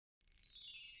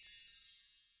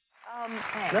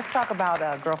Let's talk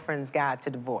about Girlfriend's Guide to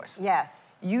Divorce.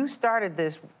 Yes. You started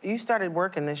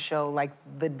working this show like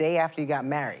the day after you got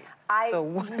married. I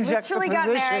literally got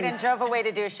married and drove away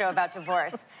to do a show about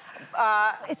divorce.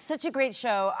 It's such a great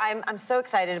show. I'm so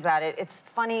excited about it. It's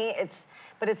funny,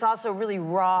 but it's also really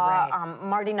raw. Right.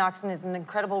 Marty Noxon is an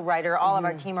incredible writer. All of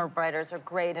our team of writers are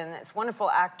great, and it's wonderful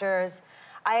actors.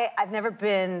 I've never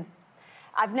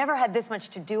had this much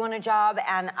to do on a job,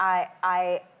 and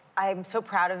I'm so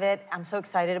proud of it. I'm so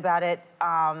excited about it.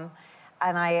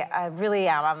 And I really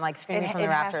am. I'm like screaming from the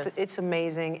rafters. It's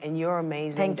amazing, and you're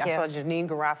amazing. Thank you. I saw Janine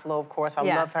Garofalo, of course. I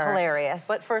love her. Hilarious.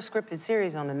 But for a scripted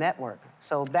series on the network,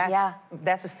 so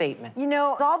that's a statement. You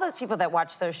know, all those people that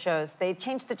watch those shows, they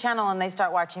change the channel and they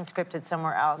start watching scripted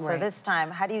somewhere else. Right. So this time,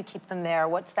 how do you keep them there?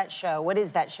 What's that show? What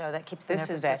is that show that keeps them there?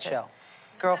 This is that show.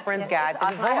 Girlfriend's Guide to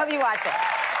Divorce. I hope you watch it.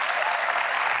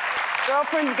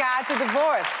 Girlfriend's Guide to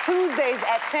Divorce, Tuesdays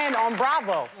at 10 on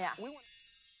Bravo. Yeah.